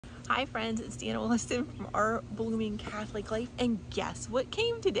Hi friends, it's Deanna Williston from Our Blooming Catholic Life, and guess what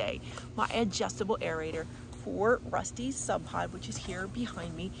came today? My adjustable aerator for Rusty's sub pod, which is here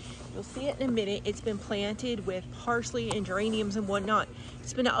behind me. You'll see it in a minute. It's been planted with parsley and geraniums and whatnot.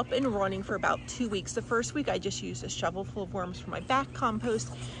 It's been up and running for about 2 weeks. The first week I just used a shovel full of worms for my back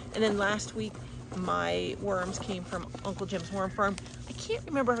compost, and then last week my worms came from Uncle Jim's worm farm. I can't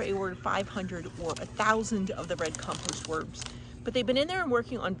remember if I ordered 500 or 1,000 of the red compost worms. But they've been in there and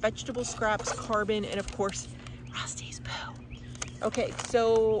working on vegetable scraps, carbon, and of course, Rusty's poo. Okay,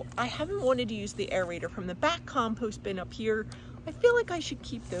 so I haven't wanted to use the aerator from the back compost bin up here. I feel like I should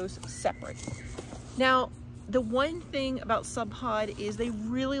keep those separate. Now, the one thing about Sub Pod is they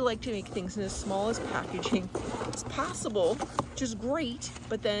really like to make things in as small as packaging as possible, which is great,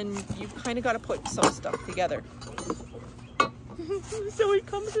 but then you've kind of got to put some stuff together. So it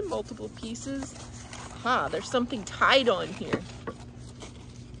comes in multiple pieces. There's something tied on here.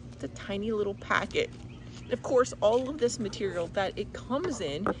 It's a tiny little packet. Of course, all of this material that it comes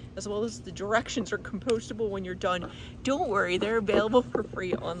in, as well as the directions, are compostable when you're done. Don't worry, they're available for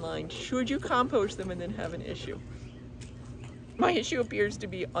free online should you compost them and then have an issue. My issue appears to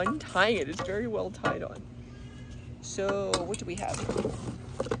be untying it. It's very well tied on. So what do we have?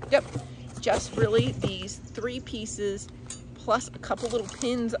 Yep, just really these 3 pieces plus a couple little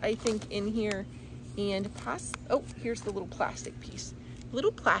pins, I think, in here. And oh, here's the little plastic piece.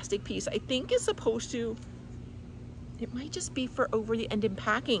 Little plastic piece I think is supposed to, it might just be for over the end in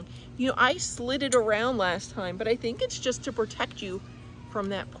packing. You know, I slid it around last time, but I think it's just to protect you from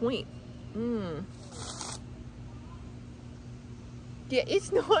that point. Yeah,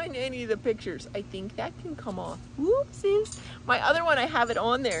 it's not in any of the pictures. I think that can come off. Whoopsies. My other one, I have it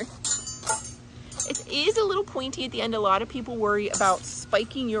on there. It is a little pointy at the end. A lot of people worry about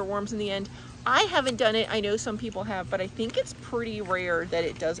spiking your worms in the end. I haven't done it. I know some people have, but I think it's pretty rare that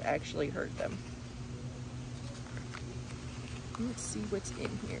it does actually hurt them. Let's see what's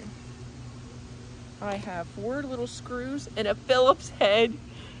in here. I have 4 little screws and a Phillips head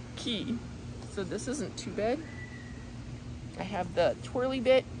key. So this isn't too bad. I have the twirly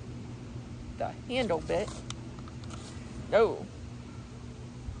bit, the handle bit. Oh.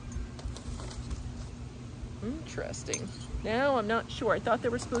 Interesting. Now I'm not sure. I thought there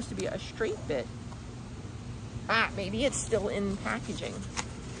was supposed to be a straight bit. Maybe it's still in packaging.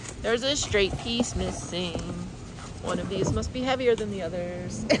 There's a straight piece missing. One of these must be heavier than the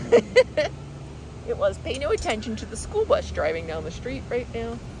others. It was. Pay no attention to the school bus driving down the street right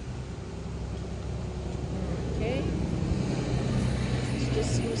now. Okay. This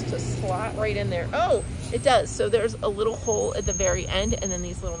just seems to slot right in there. Oh, it does. So there's a little hole at the very end and then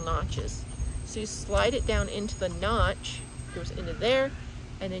these little notches. So you slide it down into the notch, goes into there,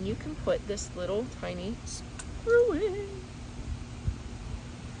 and then you can put this little tiny screw in,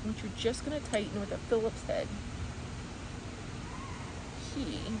 which you're just going to tighten with a Phillips head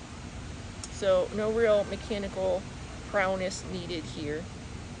key. So no real mechanical prowess needed here.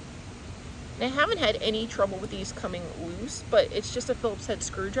 And I haven't had any trouble with these coming loose, but it's just a Phillips head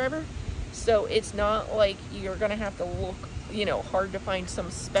screwdriver, so it's not like you're going to have to look, you know, hard to find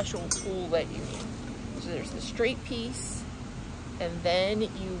some special tool that you need. So there's the straight piece, and then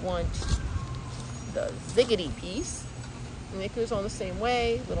you want the ziggity piece, and it goes on the same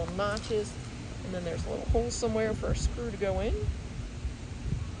way, little notches, and then there's a little hole somewhere for a screw to go in.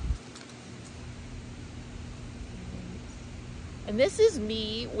 And this is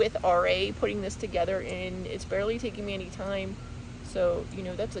me with RA putting this together, and it's barely taking me any time, so, you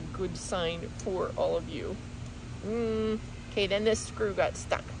know, that's a good sign for all of you. Okay, then this screw got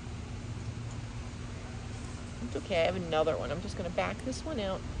stuck. It's okay, I have another one. I'm just gonna back this one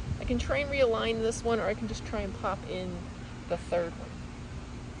out. I can try and realign this one, or I can just try and pop in the third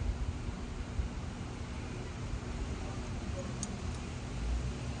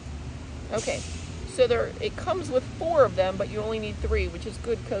one. Okay, so it comes with 4 of them, but you only need 3, which is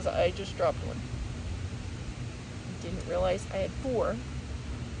good because I just dropped one. Didn't realize I had 4.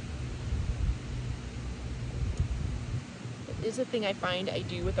 Is a thing I find I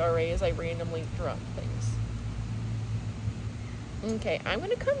do with RA is I randomly drop things. Okay, I'm going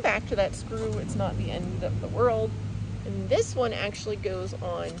to come back to that screw. It's not the end of the world. And this one actually goes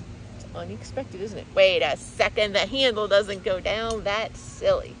on. It's unexpected, isn't it? Wait a second, the handle doesn't go down. That's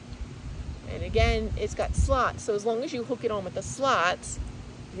silly. And again, it's got slots, so as long as you hook it on with the slots,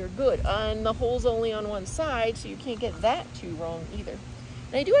 you're good. And the hole's only on one side, so you can't get that too wrong either.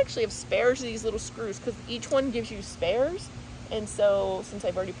 And I do actually have spares of these little screws, because each one gives you spares. And so, since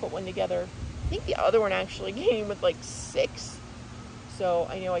I've already put one together, I think the other one actually came with like 6. So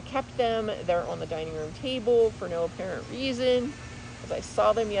I know I kept them. They're on the dining room table for no apparent reason. because I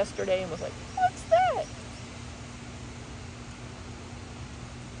saw them yesterday and was like, what's that?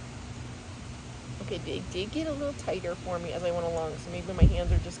 Okay, they did get a little tighter for me as I went along, so maybe my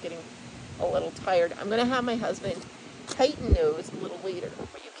hands are just getting a little tired. I'm gonna have my husband tighten those a little later.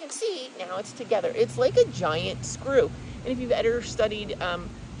 But you can see now it's together. It's like a giant screw. And if you've ever studied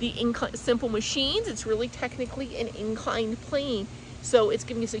the simple machines, it's really technically an inclined plane. So it's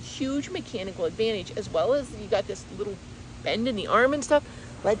giving us a huge mechanical advantage, as well as you got this little bend in the arm and stuff.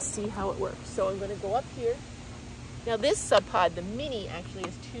 Let's see how it works. So I'm gonna go up here. Now this sub pod, the mini, actually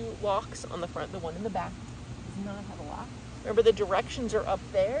has 2 locks on the front. The one in the back does not have a lock. Remember, the directions are up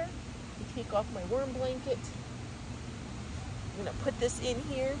there. You take off my worm blanket. I'm gonna put this in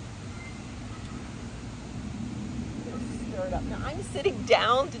here. I'm gonna stir it up. Now I'm sitting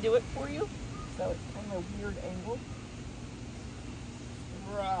down to do it for you, so it's kind of a weird angle.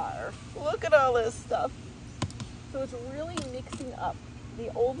 Rawr. Look at all this stuff. So it's really mixing up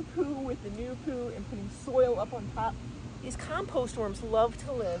the old poo with the new poo and putting soil up on top. These compost worms love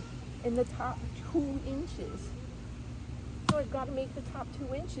to live in the top 2 inches. So I've got to make the top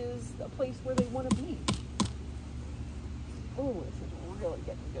 2 inches a place where they want to be. Oh, this is really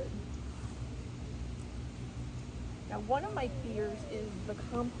getting good. Now, one of my fears is the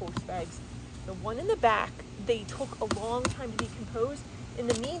compost bags. The one in the back, they took a long time to decompose. In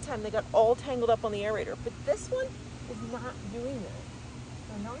the meantime, they got all tangled up on the aerator. But this one is not doing that.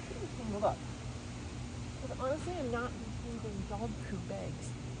 I'm not getting tangled up. Because honestly, I'm not using dog poo bags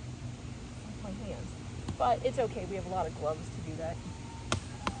with my hands. But it's okay, we have a lot of gloves to do that.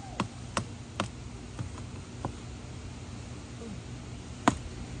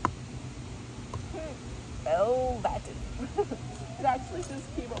 Oh, that didn't. It actually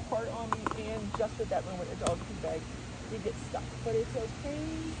just came apart on me, and just at that moment, a dog poo bag did get stuck. But it's okay.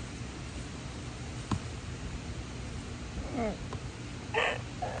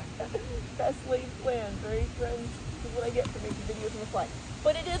 Best laid plans, right, friends? This is what I get for making videos on the fly.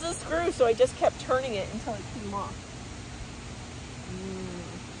 But it is a screw, so I just kept turning it until it came off.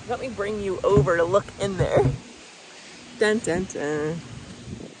 Let me bring you over to look in there. Dun, dun, dun.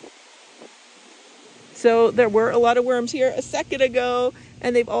 So there were a lot of worms here a second ago,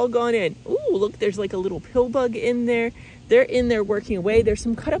 and they've all gone in. Ooh, look, there's like a little pill bug in there. They're in there working away. There's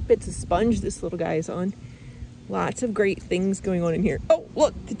some cut up bits of sponge this little guy is on. Lots of great things going on in here. Oh,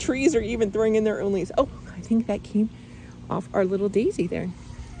 look, the trees are even throwing in their own leaves. Oh, I think that came off our little daisy there.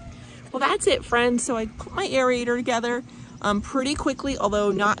 Well, that's it, friends. So I put my aerator together pretty quickly, although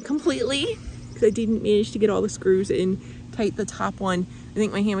not completely, because I didn't manage to get all the screws in tight. The top one, I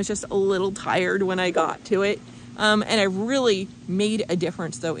think my hand was just a little tired when I got to it. And I really made a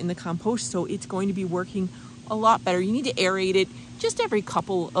difference, though, in the compost, so it's going to be working a lot better. You need to aerate it just every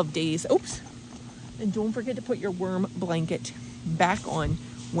couple of days. Oops. And don't forget to put your worm blanket back on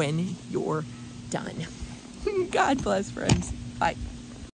when you're done. God bless, friends. Bye.